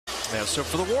Yeah, so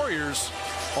for the Warriors,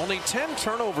 only 10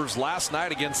 turnovers last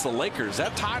night against the Lakers.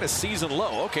 That tied a season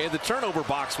low. Okay, the turnover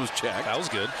box was checked. That was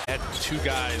good. Had two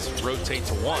guys rotate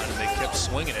to one, and they kept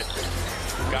swinging it.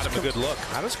 Got him a good look.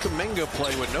 How does Kuminga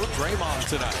play with no Draymond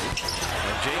tonight?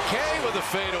 And JK with a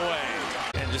fadeaway.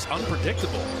 And just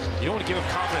unpredictable. You don't want to give him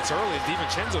confidence early if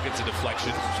DiVincenzo gets a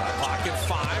deflection. Shot clock at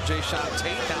 5. J-Shot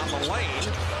Tate down the lane.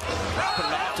 Dropping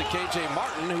it off to KJ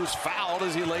Martin, who's fouled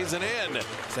as he lays it in.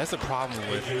 That's the problem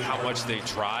with how much they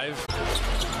drive.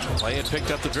 Play had picked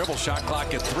up the dribble. Shot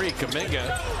clock at 3.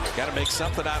 Kuminga got to make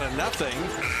something out of nothing.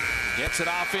 Gets it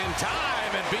off in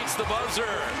time and beats the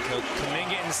buzzer. So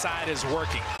Kuminga inside is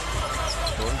working.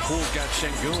 Jordan Poole's got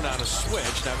Şengün on a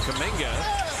switch. Now Kuminga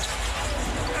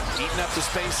eating up the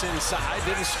space inside.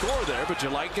 Didn't score there, but you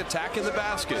like attacking the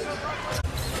basket.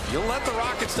 You'll let the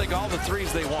Rockets take all the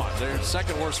threes they want. They're the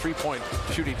second worst three-point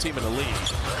shooting team in the league.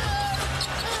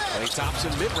 Klay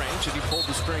Thompson mid-range, and he pulled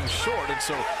the string short. And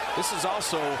so this is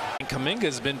also... And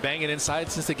Kuminga's been banging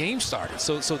inside since the game started.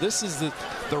 So this is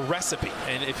the recipe.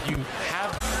 And if you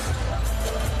have...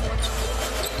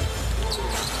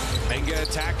 Kuminga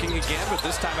attacking again, but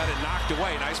this time had it knocked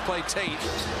away. Nice play, Tate.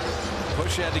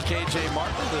 Push ahead to KJ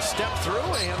Martin. The step through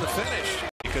and the finish.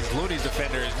 Because Looney's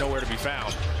defender is nowhere to be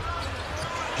found.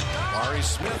 Mari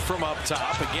Smith from up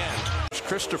top again.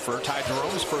 Christopher, Ty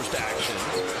Jerome's first action.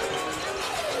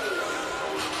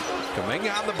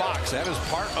 Kuminga on the box. That is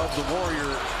part of the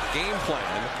Warrior game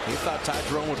plan. He thought Ty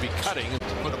Jerome would be cutting.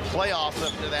 For the playoffs,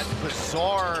 after that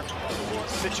bizarre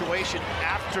situation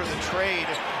after the trade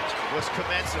was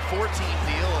commenced, a 14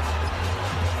 deal.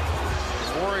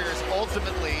 The Warriors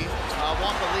ultimately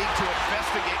want the league to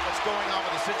investigate what's going on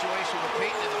with the situation with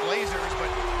Payton and the Blazers,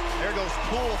 but there goes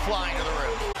Poole flying to the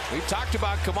rim. We've talked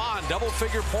about, come on,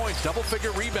 double-figure points,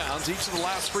 double-figure rebounds each of the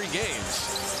last 3 games.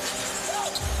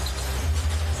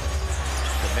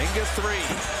 Kuminga 3.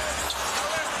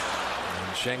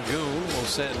 And Şengün will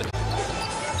send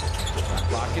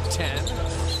clock at 10.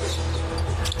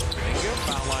 Kuminga,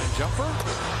 foul line jumper.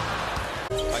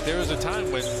 Like there was a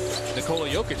time when Nikola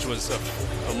Jokic was a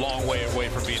long way away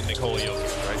from being Nikola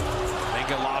Jokic, right?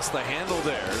 Kuminga lost the handle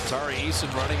there. Tari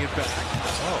Eason running it back.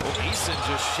 Oh, Eason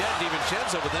just shed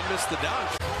DiVincenzo, but then missed the dunk.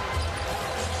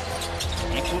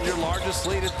 Equaled your largest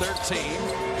lead at 13.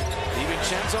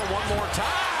 DiVincenzo one more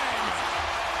time.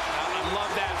 I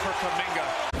love that for Kuminga.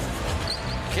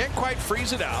 Can't quite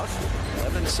freeze it out.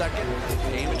 11-second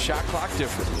game and shot clock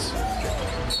difference.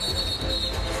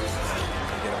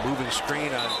 Get a moving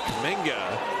screen on Kuminga.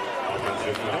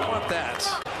 You don't want that.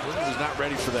 He was not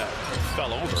ready for that.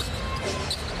 Fell over.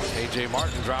 KJ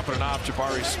Martin dropping it off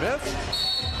Jabari Smith.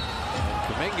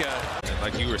 Kuminga. And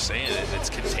like you were saying, it's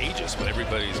contagious when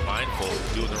everybody's mindful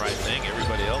of doing the right thing.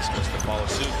 Everybody else wants to follow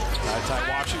suit. Ty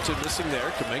Washington missing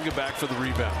there. Kuminga back for the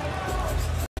rebound.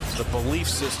 The belief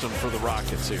system for the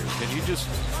Rockets here. Can you just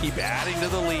keep adding to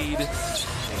the lead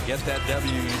and get that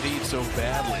W you need so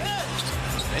badly?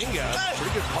 Kuminga,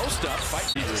 pretty good post-up.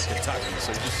 Fight leader in Kentucky,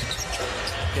 so just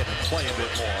getting to play a bit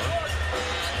more.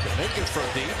 Kuminga from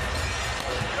deep.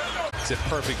 It's in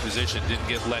perfect position.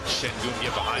 Didn't let Şengün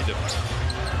get behind him.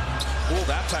 Poole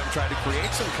that time tried to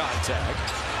create some contact.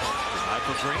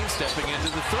 Michael Green stepping into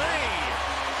the 3.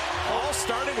 All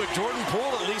starting with Jordan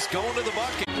Poole at least going to the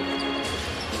bucket.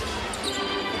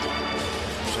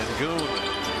 Şengün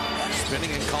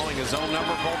spinning and calling his own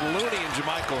number. Both Looney and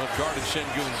Jamichael have guarded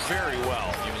Şengün very well.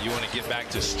 You want to get back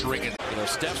to stringing. You know,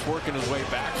 Steph's working his way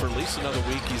back for at least another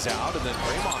week. He's out, and then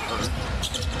Draymond hurt.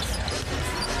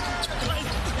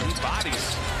 He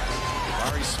bodies.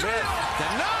 Mari Smith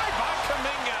denied by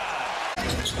Kuminga.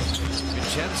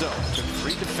 Vincenzo took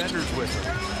 3 defenders with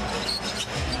him.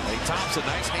 Klay Thompson,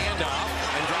 nice handoff,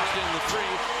 and dropped in the 3.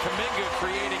 Kuminga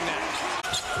creating that.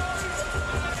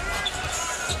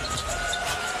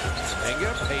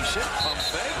 Kuminga, patient, pump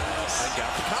fake, and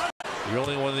got the contact. You're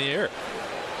only one in the air.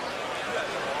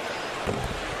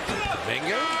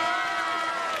 Kuminga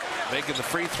making the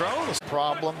free throw.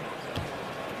 Problem.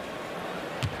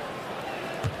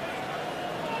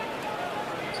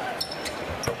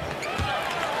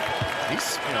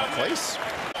 He's in a place.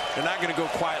 They're not going to go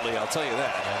quietly, I'll tell you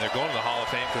that. And they're going to the Hall of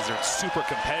Fame because they're super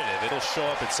competitive. It'll show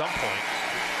up at some point.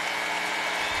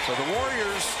 So the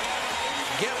Warriors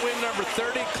get win number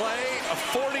 30. Klay, a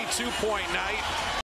 42-point night.